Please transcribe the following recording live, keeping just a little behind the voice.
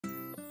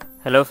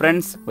Hello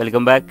friends,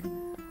 welcome back.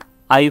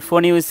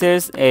 IPhone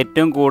users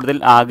ഏറ്റവും കൂടുതൽ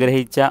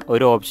ആഗ്രഹിച്ച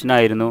ഒരു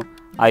ഓപ്ഷനായിരുന്നു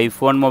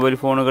ഐഫോൺ മൊബൈൽ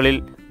ഫോണുകളിൽ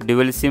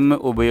ഡ്യുവൽ സിം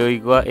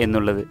ഉപയോഗിക്കുക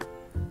എന്നുള്ളത്.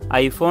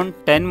 ഐഫോൺ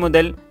 10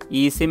 മുതൽ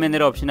eSIM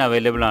എന്നൊരു ഓപ്ഷൻ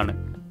അവൈലബിൾ ആണ്.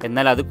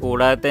 എന്നാൽ അത്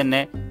കൂടാതെ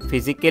തന്നെ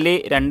ഫിസിക്കലി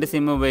 2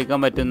 സിം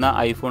ഉപയോഗിക്കാൻ പറ്റുന്ന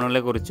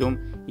ഐഫോണുകളെ കുറിച്ചും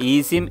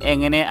eSIM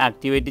എങ്ങനെ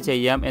ആക്ടിവേറ്റ്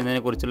ചെയ്യാം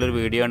എന്നതിനെക്കുറിച്ചുള്ളൊരു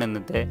വീഡിയോ ആണ്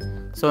ഇന്നത്തെ.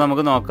 സോ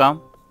നമുക്ക് നോക്കാം.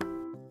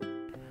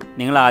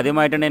 നിങ്ങൾ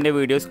ആദ്യമായിട്ടാണ് എൻ്റെ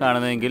വീഡിയോസ്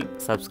കാണുന്നതെങ്കിൽ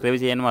സബ്സ്ക്രൈബ്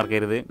ചെയ്യാൻ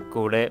മറക്കരുത്,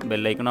 കൂടെ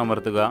ബെല്ലൈക്കൺ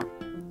അമർത്തുക.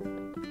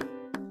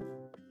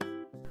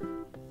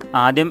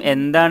 ആദ്യം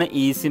എന്താണ്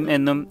eSIM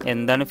എന്നും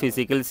എന്താണ്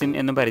ഫിസിക്കൽ സിം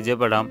എന്നും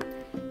പരിചയപ്പെടാം.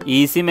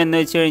 eSIM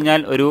എന്ന് വെച്ച്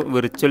കഴിഞ്ഞാൽ ഒരു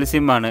വിർച്വൽ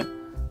സിം ആണ്.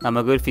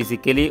 നമുക്ക്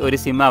ഫിസിക്കലി ഒരു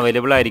സിം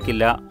അവൈലബിൾ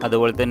ആയിരിക്കില്ല.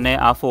 അതുപോലെ തന്നെ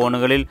ആ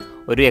ഫോണുകളിൽ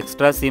ഒരു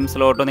എക്സ്ട്രാ സിം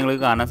സ്ലോട്ടോ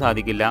നിങ്ങൾക്ക് കാണാൻ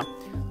സാധിക്കില്ല.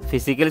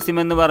 ഫിസിക്കൽ സിം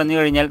എന്ന് പറഞ്ഞു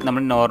കഴിഞ്ഞാൽ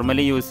നമ്മൾ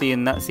നോർമലി യൂസ്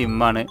ചെയ്യുന്ന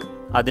സിമ്മാണ്.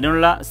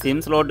 അതിനുള്ള സിം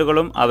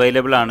സ്ലോട്ടുകളും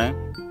അവൈലബിൾ ആണ്.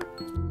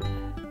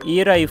 ഈ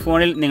ഒരു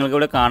ഐഫോണിൽ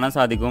നിങ്ങൾക്കിവിടെ കാണാൻ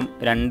സാധിക്കും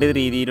 2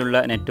 രീതിയിലുള്ള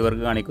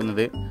നെറ്റ്വർക്ക്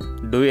കാണിക്കുന്നത്.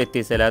 Do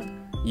Etisalat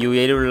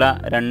UAയിലുള്ള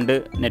 2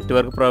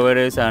 network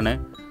പ്രൊവൈഡേഴ്സാണ്.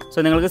 സോ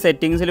നിങ്ങൾക്ക്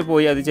സെറ്റിങ്സിൽ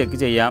പോയി അത് ചെക്ക്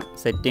ചെയ്യാം.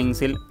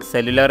 സെറ്റിങ്സിൽ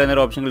സെല്ലുലാർ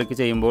എന്നൊരു ഓപ്ഷൻ ക്ലിക്ക്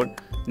ചെയ്യുമ്പോൾ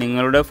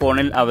നിങ്ങളുടെ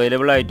ഫോണിൽ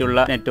അവൈലബിൾ ആയിട്ടുള്ള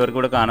നെറ്റ്വർക്ക്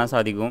ഇവിടെ കാണാൻ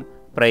സാധിക്കും.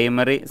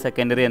 പ്രൈമറി,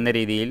 സെക്കൻഡറി എന്ന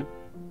രീതിയിൽ.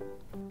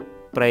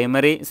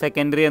 പ്രൈമറി,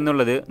 സെക്കൻഡറി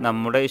എന്നുള്ളത്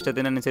നമ്മുടെ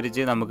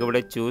ഇഷ്ടത്തിനനുസരിച്ച്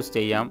നമുക്കിവിടെ ചൂസ്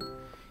ചെയ്യാം.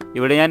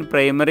 ഇവിടെ ഞാൻ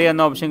പ്രൈമറി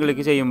എന്ന ഓപ്ഷൻ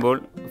ക്ലിക്ക് ചെയ്യുമ്പോൾ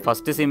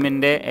ഫസ്റ്റ്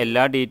സിമ്മിൻ്റെ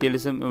എല്ലാ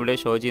ഡീറ്റെയിൽസും ഇവിടെ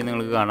ഷോ ചെയ്ത്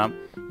നിങ്ങൾക്ക് കാണാം.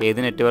 ഏത്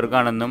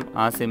നെറ്റ്വർക്കാണെന്നും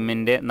ആ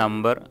സിമ്മിൻ്റെ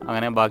നമ്പർ,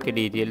 അങ്ങനെ ബാക്കി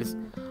ഡീറ്റെയിൽസ്.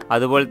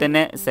 അതുപോലെ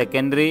തന്നെ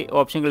സെക്കൻഡറി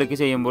ഓപ്ഷൻ ക്ലിക്ക്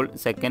ചെയ്യുമ്പോൾ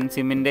സെക്കൻഡ്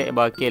സിമ്മിൻ്റെ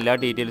ബാക്കി എല്ലാ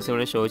ഡീറ്റെയിൽസും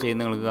ഇവിടെ ഷോ ചെയ്ത്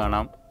നിങ്ങൾക്ക്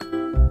കാണാം.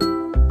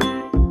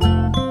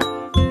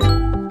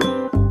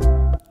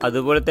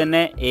 അതുപോലെ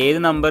തന്നെ ഏത്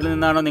നമ്പറിൽ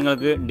നിന്നാണോ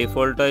നിങ്ങൾക്ക്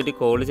ഡിഫോൾട്ടായിട്ട്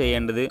കോൾ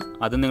ചെയ്യേണ്ടത്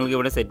അതും നിങ്ങൾക്ക്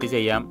ഇവിടെ സെറ്റ്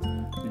ചെയ്യാം.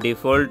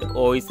 ഡിഫോൾട്ട്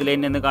വോയിസ്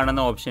ലൈൻ എന്ന്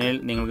കാണുന്ന ഓപ്ഷനിൽ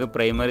നിങ്ങൾക്ക്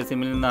പ്രൈമറി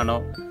സിമ്മിൽ നിന്നാണോ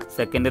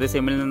സെക്കൻഡറി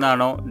സിമ്മിൽ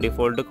നിന്നാണോ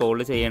ഡിഫോൾട്ട് കോൾ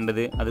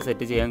ചെയ്യേണ്ടത് അത്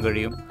സെറ്റ് ചെയ്യാൻ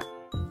കഴിയും.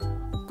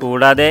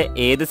 കൂടാതെ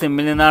ഏത്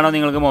സിമ്മിൽ നിന്നാണോ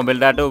നിങ്ങൾക്ക് മൊബൈൽ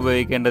ഡാറ്റ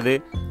ഉപയോഗിക്കേണ്ടത്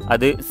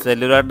അത്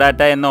സെല്ലുലാർ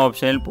ഡാറ്റ എന്ന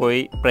ഓപ്ഷനിൽ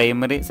പോയി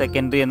പ്രൈമറി,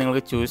 സെക്കൻഡറി എന്ന്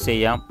നിങ്ങൾക്ക് ചൂസ്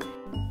ചെയ്യാം.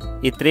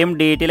 ഇത്രയും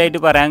ഡീറ്റെയിൽ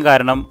ആയിട്ട് പറയാൻ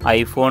കാരണം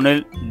ഐഫോണിൽ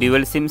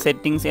ഡ്യുവൽ സിം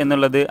സെറ്റിങ്സ്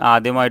എന്നുള്ളത്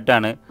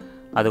ആദ്യമായിട്ടാണ്.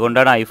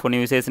 അതുകൊണ്ടാണ് ഐഫോൺ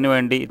യൂസേഴ്സിന്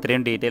വേണ്ടി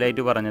ഇത്രയും ഡീറ്റെയിൽ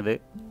ആയിട്ട് പറഞ്ഞത്.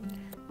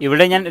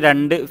 ഇവിടെ ഞാൻ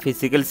 2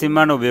 ഫിസിക്കൽ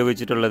സിമ്മാണ്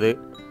ഉപയോഗിച്ചിട്ടുള്ളത്.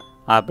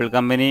 ആപ്പിൾ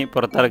കമ്പനി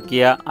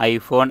പുറത്തിറക്കിയ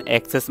ഐഫോൺ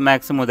XS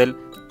Max മുതൽ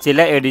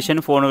ചില എഡിഷൻ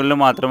ഫോണുകളിൽ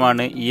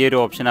മാത്രമാണ് ഈ ഒരു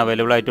ഓപ്ഷൻ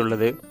അവൈലബിൾ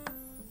ആയിട്ടുള്ളത്.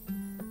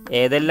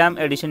 ഏതെല്ലാം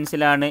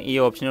എഡിഷൻസിലാണ് ഈ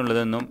ഓപ്ഷൻ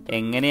ഉള്ളതെന്നും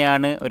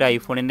എങ്ങനെയാണ് ഒരു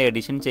ഐഫോണിൻ്റെ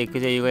എഡിഷൻ ചെക്ക്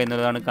ചെയ്യുക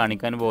എന്നുള്ളതാണ്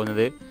കാണിക്കാൻ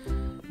പോകുന്നത്.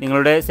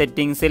 നിങ്ങളുടെ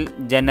സെറ്റിങ്സിൽ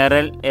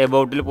ജനറൽ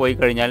എബൌട്ടിൽ പോയി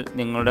കഴിഞ്ഞാൽ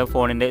നിങ്ങളുടെ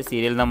ഫോണിൻ്റെ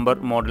സീരിയൽ നമ്പർ,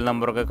 മോഡൽ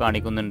നമ്പറൊക്കെ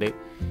കാണിക്കുന്നുണ്ട്.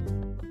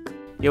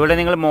 ഇവിടെ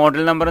നിങ്ങൾ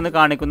മോഡൽ നമ്പർ എന്ന്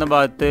കാണിക്കുന്ന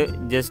ഭാഗത്ത്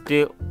ജസ്റ്റ്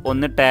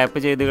ഒന്ന് ടാപ്പ്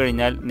ചെയ്ത്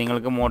കഴിഞ്ഞാൽ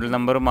നിങ്ങൾക്ക് മോഡൽ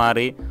നമ്പർ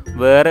മാറി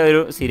വേറെ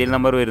ഒരു സീരിയൽ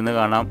നമ്പർ വരുന്നത്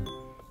കാണാം.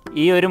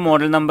 ഈ ഒരു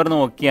മോഡൽ നമ്പർ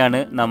നോക്കിയാണ്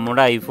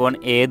നമ്മുടെ ഐഫോൺ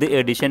ഏത്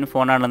എഡിഷൻ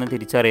ഫോണാണെന്ന്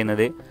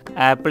തിരിച്ചറിയുന്നത്.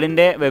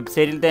 ആപ്പിളിൻ്റെ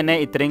വെബ്സൈറ്റിൽ തന്നെ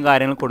ഇത്രയും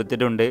കാര്യങ്ങൾ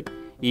കൊടുത്തിട്ടുണ്ട്.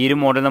 ഈ ഒരു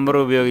മോഡൽ നമ്പർ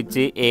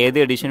ഉപയോഗിച്ച് ഏത്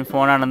എഡിഷൻ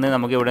ഫോണാണെന്ന്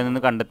നമുക്ക് ഇവിടെ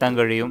നിന്ന് കണ്ടെത്താൻ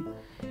കഴിയും.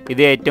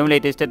 ഇത് ഏറ്റവും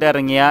ലേറ്റസ്റ്റായിട്ട്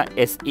ഇറങ്ങിയ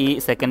SE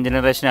സെക്കൻഡ്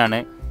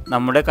ജനറേഷനാണ്.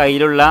 നമ്മുടെ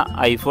കയ്യിലുള്ള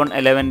ഐഫോൺ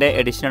 11ൻ്റെ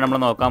എഡിഷനാണ്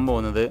നമ്മൾ നോക്കാൻ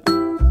പോകുന്നത്.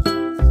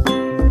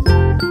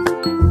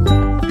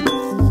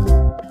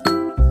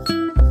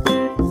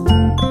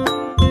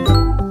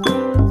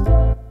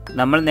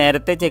 നമ്മൾ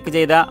നേരത്തെ ചെക്ക്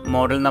ചെയ്ത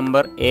മോഡൽ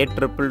നമ്പർ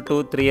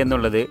A2223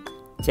 എന്നുള്ളത്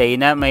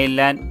China,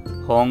 mainland,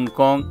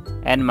 Hong Kong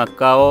and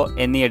Macao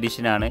എന്നീ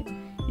എഡിഷനാണ്.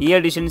 ഈ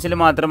എഡിഷൻസിൽ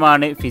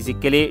മാത്രമാണ്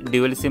ഫിസിക്കലി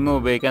ഡ്യുവൽ സിം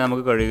ഉപയോഗിക്കാൻ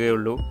നമുക്ക്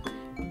കഴിയുകയുള്ളൂ.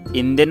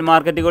 ഇന്ത്യൻ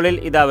മാർക്കറ്റുകളിൽ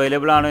ഇത്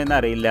അവൈലബിൾ ആണോ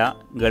എന്നറിയില്ല.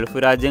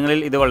 ഗൾഫ്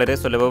രാജ്യങ്ങളിൽ ഇത് വളരെ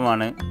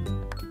സുലഭമാണ്.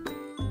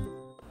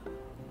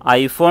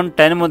 ഐഫോൺ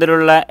 10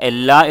 മുതലുള്ള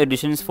എല്ലാ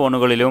എഡിഷൻസ്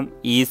ഫോണുകളിലും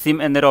eSIM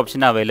എന്നൊരു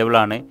ഓപ്ഷൻ അവൈലബിൾ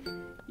ആണ്.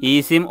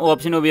 eSIM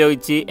ഓപ്ഷൻ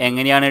ഉപയോഗിച്ച്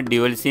എങ്ങനെയാണ്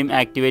ഡ്യുവൽ സിം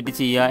ആക്ടിവേറ്റ്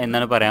ചെയ്യുക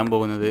എന്നാണ് പറയാൻ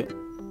പോകുന്നത്.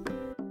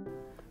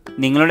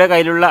 നിങ്ങളുടെ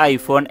കയ്യിലുള്ള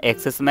ഐഫോൺ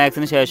XS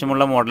Maxന്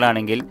ശേഷമുള്ള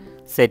മോഡലാണെങ്കിൽ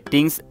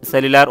സെറ്റിങ്സ്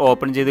സെല്ലുലാർ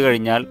ഓപ്പൺ ചെയ്ത്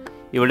കഴിഞ്ഞാൽ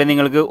ഇവിടെ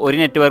നിങ്ങൾക്ക് ഒരു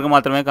നെറ്റ്വർക്ക്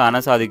മാത്രമേ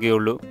കാണാൻ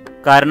സാധിക്കുകയുള്ളൂ.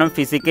 കാരണം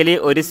ഫിസിക്കലി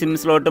ഒരു സിം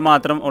സ്ലോട്ട്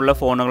മാത്രം ഉള്ള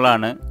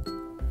ഫോണുകളാണ്.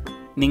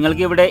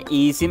 നിങ്ങൾക്കിവിടെ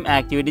eSIM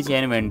ആക്ടിവേറ്റ്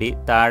ചെയ്യാൻ വേണ്ടി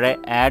താഴെ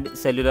ആഡ്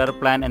സെല്ലുലാർ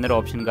പ്ലാൻ എന്നൊരു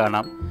ഓപ്ഷൻ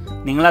കാണാം.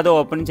 നിങ്ങളത്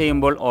ഓപ്പൺ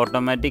ചെയ്യുമ്പോൾ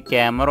ഓട്ടോമാറ്റിക്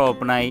ക്യാമറ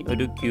ഓപ്പണായി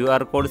ഒരു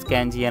QR കോഡ്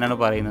സ്കാൻ ചെയ്യാനാണ്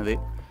പറയുന്നത്.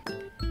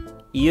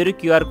 ഈ ഒരു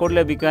QR കോഡ്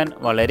ലഭിക്കാൻ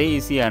വളരെ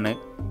ഈസിയാണ്.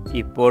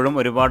 ഇപ്പോഴും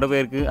ഒരുപാട്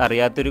പേർക്ക്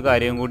അറിയാത്തൊരു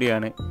കാര്യം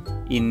കൂടിയാണ്.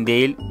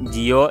 ഇന്ത്യയിൽ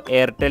ജിയോ,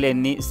 എയർടെൽ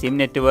എന്നീ സിം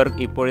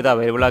നെറ്റ്വർക്ക് ഇപ്പോഴിത്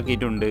അവൈലബിൾ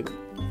ആക്കിയിട്ടുണ്ട്.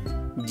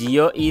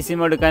 ജിയോ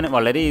eSIM എടുക്കാൻ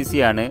വളരെ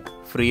ഈസിയാണ്,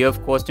 ഫ്രീ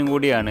ഓഫ് കോസ്റ്റും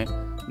കൂടിയാണ്.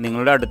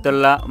 നിങ്ങളുടെ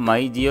അടുത്തുള്ള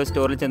മൈ ജിയോ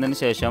സ്റ്റോറിൽ ചെന്നതിന്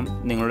ശേഷം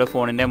നിങ്ങളുടെ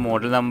ഫോണിൻ്റെ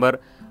മോഡൽ നമ്പർ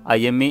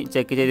IME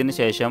ചെക്ക് ചെയ്തതിന്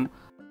ശേഷം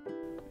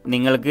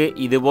നിങ്ങൾക്ക്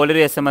ഇതുപോലൊരു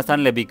SMS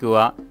ആണ് ലഭിക്കുക.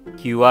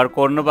 QR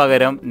കോഡിന്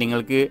പകരം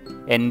നിങ്ങൾക്ക്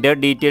എൻ്റർ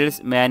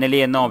ഡീറ്റെയിൽസ് മാനുവലി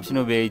എന്ന ഓപ്ഷൻ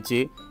ഉപയോഗിച്ച്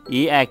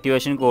ഈ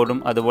ആക്ടിവേഷൻ കോഡും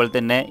അതുപോലെ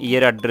തന്നെ ഈ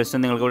ഒരു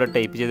അഡ്രസ്സും നിങ്ങൾക്ക് ഇവിടെ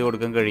ടൈപ്പ് ചെയ്ത്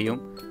കൊടുക്കാൻ കഴിയും.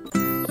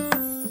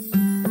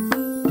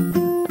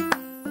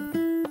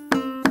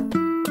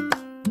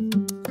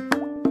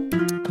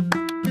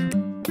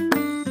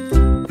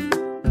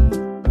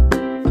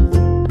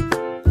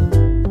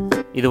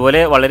 ഇതുപോലെ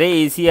വളരെ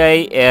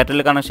ഈസിയായി എയർടെൽ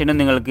കണക്ഷനും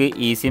നിങ്ങൾക്ക്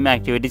eSIM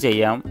ആക്ടിവേറ്റ്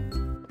ചെയ്യാം.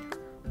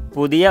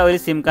 പുതിയ ഒരു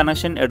സിം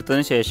കണക്ഷൻ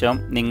എടുത്തതിന് ശേഷം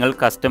നിങ്ങൾ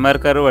കസ്റ്റമർ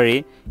കെയർ വഴി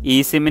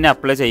eSIMന്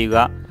അപ്ലൈ ചെയ്യുക.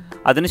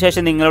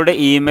 അതിനുശേഷം നിങ്ങളുടെ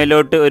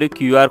ഇമെയിലോട്ട് ഒരു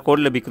QR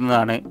കോഡ്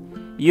ലഭിക്കുന്നതാണ്.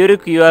 ഈ ഒരു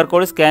QR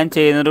കോഡ് സ്കാൻ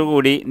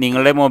ചെയ്യുന്നതോടുകൂടി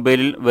നിങ്ങളുടെ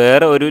മൊബൈലിൽ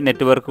വേറെ ഒരു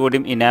നെറ്റ്വർക്ക്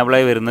കൂടിയും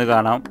ഇനാബിളായി വരുന്നത്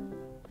കാണാം.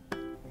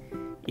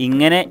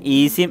 ഇങ്ങനെ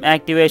eSIM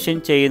ആക്ടിവേഷൻ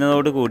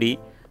ചെയ്യുന്നതോടുകൂടി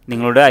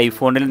നിങ്ങളുടെ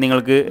ഐഫോണിൽ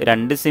നിങ്ങൾക്ക്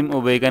 2 സിം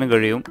ഉപയോഗിക്കാൻ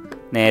കഴിയും.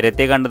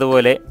 നേരത്തെ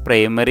കണ്ടതുപോലെ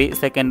പ്രൈമറി,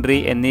 സെക്കൻഡറി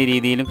എന്നീ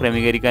രീതിയിലും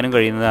ക്രമീകരിക്കാനും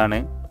കഴിയുന്നതാണ്.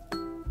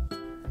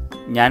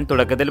 ഞാൻ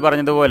തുടക്കത്തിൽ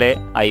പറഞ്ഞതുപോലെ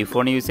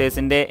ഐഫോൺ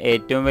യൂസേഴ്സിൻ്റെ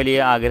ഏറ്റവും വലിയ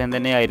ആഗ്രഹം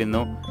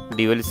തന്നെയായിരുന്നു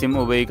ഡ്യുവൽ സിം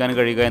ഉപയോഗിക്കാൻ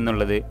കഴിയുക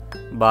എന്നുള്ളത്.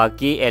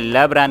 ബാക്കി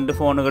എല്ലാ ബ്രാൻഡ്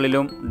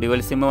ഫോണുകളിലും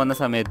ഡ്യുവൽ സിം വന്ന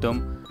സമയത്തും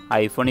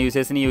ഐഫോൺ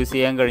യൂസേഴ്സിന് യൂസ്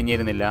ചെയ്യാൻ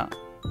കഴിഞ്ഞിരുന്നില്ല.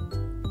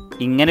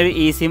 ഇങ്ങനൊരു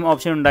eSIM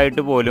ഓപ്ഷൻ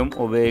ഉണ്ടായിട്ട് പോലും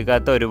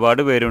ഉപയോഗിക്കാത്ത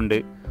ഒരുപാട് പേരുണ്ട്.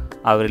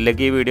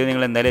 അവരിലേക്ക് ഈ വീഡിയോ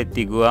നിങ്ങൾ എന്തായാലും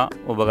എത്തിക്കുക,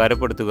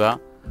 ഉപകാരപ്പെടുത്തുക.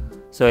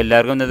 സോ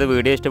എല്ലാവർക്കും ഇന്നത്തെ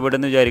വീഡിയോ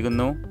ഇഷ്ടപ്പെട്ടെന്ന്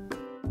വിചാരിക്കുന്നു.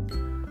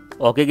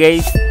 Okay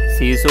guys,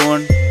 see you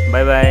soon,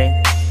 bye bye.